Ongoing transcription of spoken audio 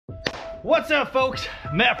What's up, folks?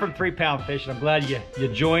 Matt from 3 Pound Fishing. I'm glad you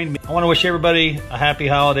joined me. I want to wish everybody a happy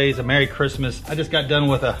holidays, a Merry Christmas. I just got done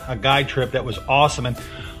with a guide trip that was awesome, and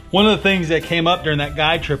one of the things that came up during that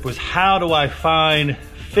guide trip was how do I find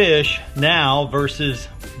fish now versus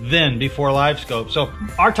then, before live scope. So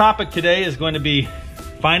our topic today is going to be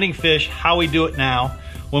finding fish, how we do it now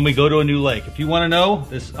when we go to a new lake. If you want to know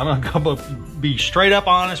this, I'm gonna be straight up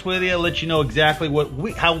honest with you, let you know exactly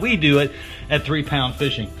how we do it at 3 Pound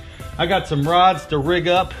Fishing. I got some rods to rig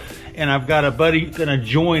up, and I've got a buddy gonna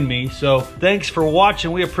join me. So thanks for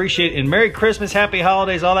watching. We appreciate it. And Merry Christmas, Happy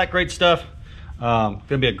Holidays, all that great stuff.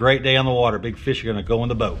 Gonna be a great day on the water. Big fish are gonna go in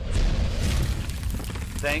the boat.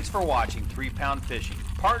 Thanks for watching 3 Pound Fishing,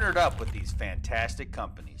 partnered up with these fantastic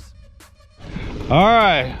companies. All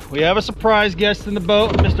right, we have a surprise guest in the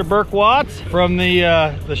boat, Mr. Burke Watts from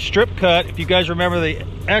the Strip Cut. If you guys remember the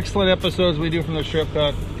excellent episodes we do from the Strip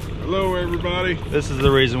Cut. Hello, everybody. This is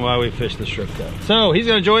the reason why we fish the Strip Cut. So he's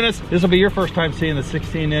gonna join us. This will be your first time seeing the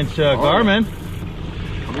 16-inch Garmin.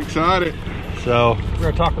 I'm excited. So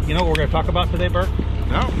we're gonna talk, you know what we're gonna talk about today, Burke?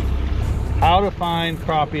 No. How to find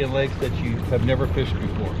crappie in lakes that you have never fished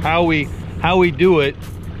before. How we do it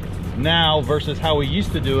now versus how we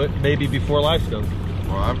used to do it maybe before live scope.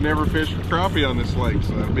 Well, I've never fished for crappie on this lake,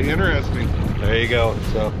 so that'll be interesting. There you go.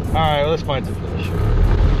 So, all right, let's find some fish.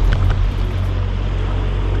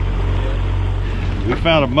 We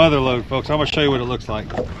found a mother lode, folks. I'm gonna show you what it looks like.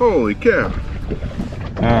 Holy cow. All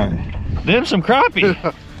right. Them some crappie.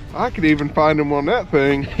 I could even find them on that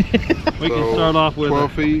thing. We can start off with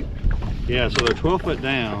 12 feet. Yeah, so they're 12 foot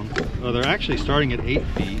down. Well, they're actually starting at 8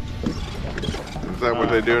 feet. Is that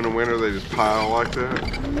what they do in the winter? They just pile like that?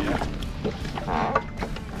 Yeah.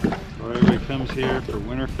 So everybody comes here for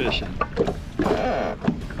winter fishing.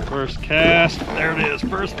 First cast, there it is,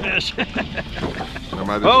 first fish.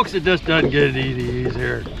 Folks, it just doesn't get any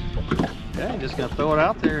easier. Yeah, you're just gonna throw it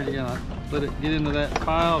out there and you're gonna let it get into that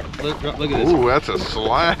pile. Look at this. Ooh, that's a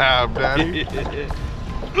slab, Daddy.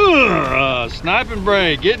 Sniping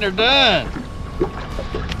braid, getting her done.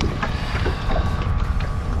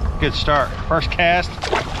 Good start. First cast,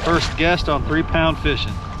 first guest on 3 Pound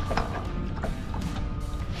Fishing.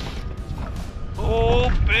 Oh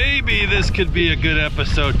baby, this could be a good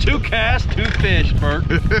episode. 2 casts, 2 fish, Burke.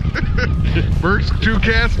 Burke's 2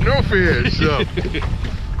 casts, no fish. So.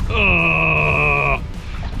 Oh,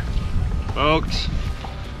 folks,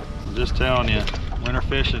 I'm just telling you, winter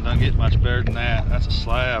fishing doesn't get much better than that. That's a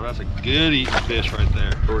slab. That's a good eating fish right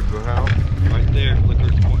there. Towards the house? Right there. Look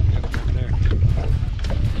where it's pointing. Right there.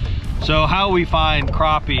 So how we find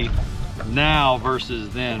crappie now versus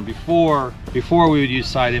then. Before we would use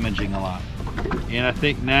side imaging a lot. And I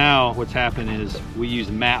think now what's happened is we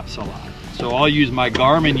use maps a lot. So I'll use my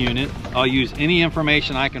Garmin unit. I'll use any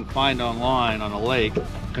information I can find online on a lake.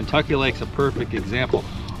 Kentucky Lake's a perfect example.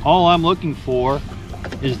 All I'm looking for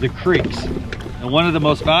is the creeks. And one of the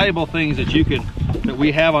most valuable things that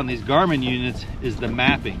we have on these Garmin units is the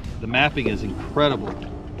mapping. The mapping is incredible.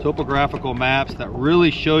 Topographical maps that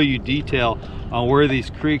really show you detail on where these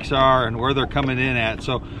creeks are and where they're coming in at.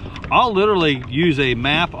 So I'll literally use a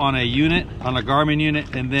map on a unit, on a Garmin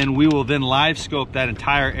unit, and then we will then live scope that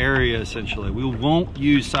entire area essentially. We won't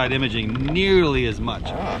use side imaging nearly as much.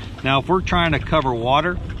 Now, if we're trying to cover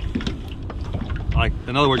water, like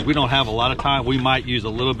in other words, we don't have a lot of time, we might use a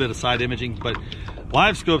little bit of side imaging, but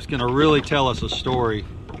live scope's gonna really tell us a story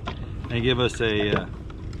and give us a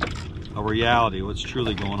reality, what's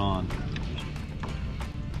truly going on.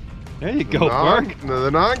 There you go, Burke.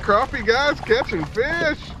 The non-crappie guys catching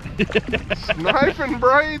fish. Sniping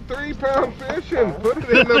braid, 3 Pound Fishing. Put it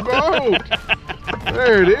in the boat.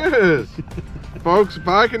 There it is. Folks, if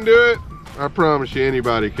I can do it, I promise you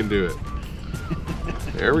anybody can do it.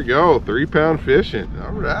 There we go, 3 Pound Fishing.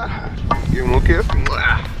 All right. Give him a little kiss.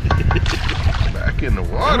 Back in the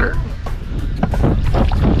water.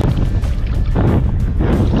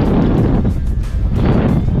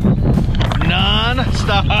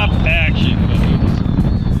 Non-stop action,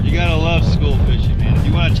 folks. You gotta love school fishing, man. If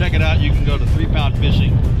you want to check it out, you can go to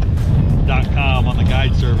 3poundfishing.com on the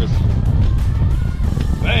guide service.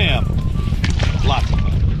 Bam! Lots of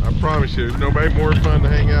fun. I promise you, there's nobody more fun to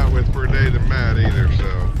hang out with for a day than Matt either,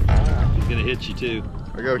 so. He's gonna hit you too.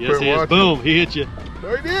 I gotta yes, quit watching. Boom, he hit you.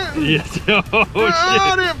 No, he didn't. Yes. Oh, shit.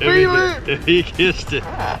 I didn't feel it. He kissed it.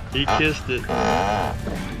 He kissed it.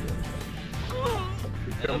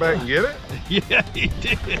 Come back and get it? Yeah, he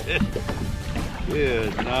did.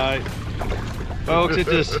 Good night. Folks,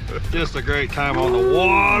 it's just a great time on the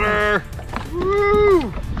water.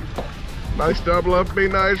 Woo! Nice double up, be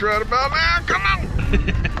nice right about now. Come on.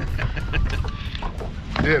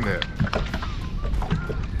 Didn't it?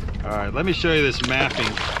 All All right, let me show you this mapping.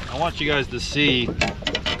 I want you guys to see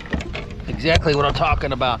exactly what I'm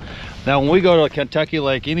talking about. Now, when we go to a Kentucky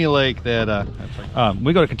Lake, any lake that,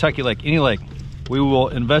 we go to Kentucky Lake, any lake, we will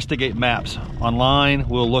investigate maps online.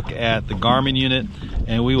 We'll look at the Garmin unit,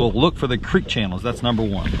 and we will look for the creek channels. That's number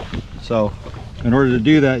one. So in order to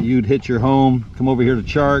do that, you'd hit your home, come over here to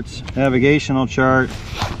charts, navigational chart.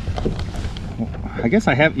 I guess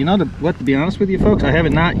I have, you know, to be honest with you folks, I have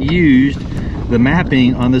not used the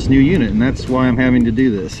mapping on this new unit, and that's why I'm having to do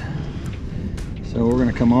this. So we're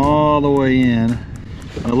gonna come all the way in.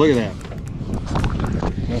 Now look at that.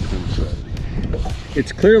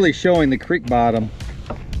 It's clearly showing the creek bottom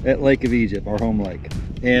at Lake of Egypt, our home lake.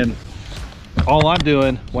 And all I'm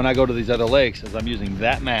doing when I go to these other lakes is I'm using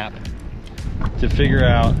that map to figure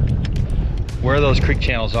out where those creek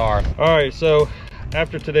channels are. All right, so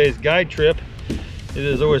after today's guide trip, it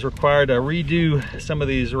is always required to redo some of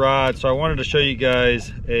these rods. So I wanted to show you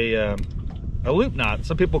guys a loop knot.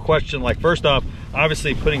 Some people question, like, first off,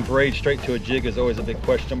 obviously putting braid straight to a jig is always a big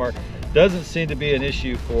question mark. Doesn't seem to be an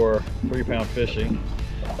issue for 3-pound fishing,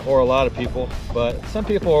 or a lot of people, but some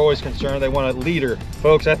people are always concerned. They want a leader.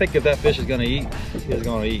 Folks, I think if that fish is gonna eat, he's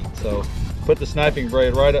gonna eat. So put the sniping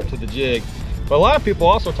braid right up to the jig. But a lot of people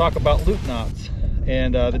also talk about loop knots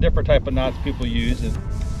and the different type of knots people use, and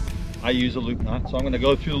I use a loop knot, so I'm gonna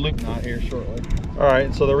go through the loop knot here shortly. All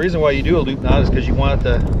right, so the reason why you do a loop knot is because you want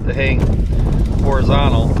it to hang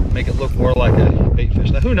horizontal, make it look more like a bait fish.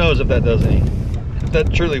 Now, who knows if that does any, if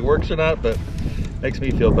that truly works or not, but makes me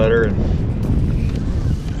feel better. And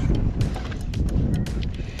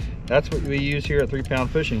that's what we use here at 3-pound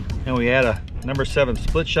fishing. And we add a number 7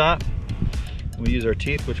 split shot. We use our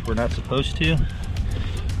teeth, which we're not supposed to.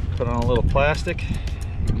 Put on a little plastic,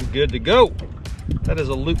 you're good to go. That is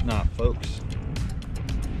a loop knot, folks.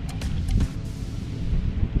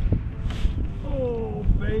 Oh,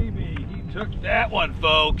 baby, he took that one,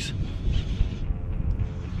 folks.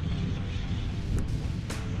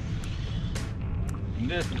 And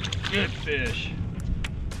this is a good fish.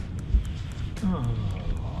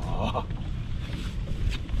 Oh.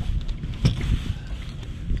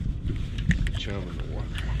 Chum in the water.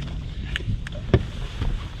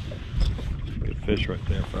 Good fish right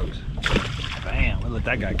there, folks. Bam, we'll let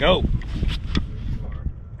that guy go.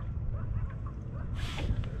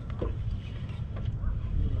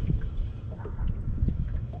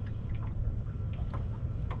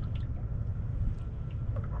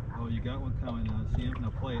 Oh, you got one coming now. See him?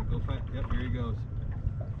 Now play it. Go fast. Yep, here he goes.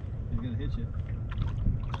 He's gonna hit you.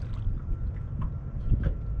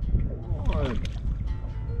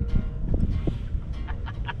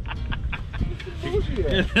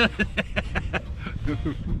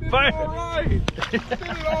 Fire. All right. Did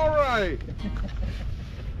it all right.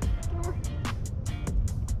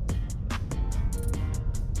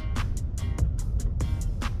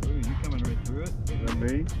 Ooh, you coming right through it? Is that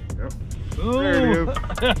me? Yep. Ooh. There it is.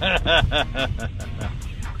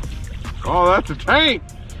 Oh, that's a tank.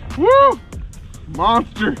 Woo!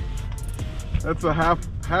 Monster. That's a half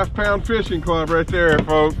pound fishing club right there,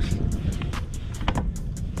 folks.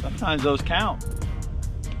 Sometimes those count.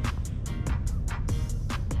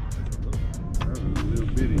 That was a little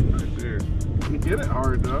bitty right there. You hit it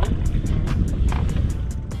hard though.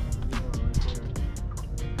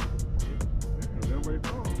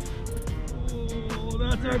 Oh,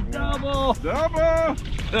 that's a double. Double. Double.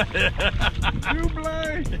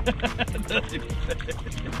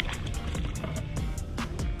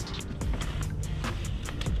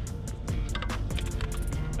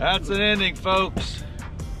 That's an ending, folks.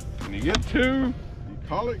 When you get 2, you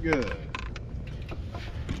call it good.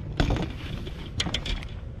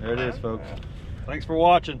 There it is, folks. Thanks for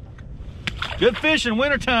watching. Good fishing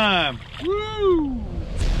wintertime. Woo!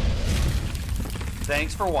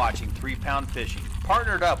 Thanks for watching 3-Pound Fishing,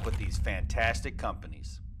 partnered up with these fantastic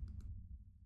companies.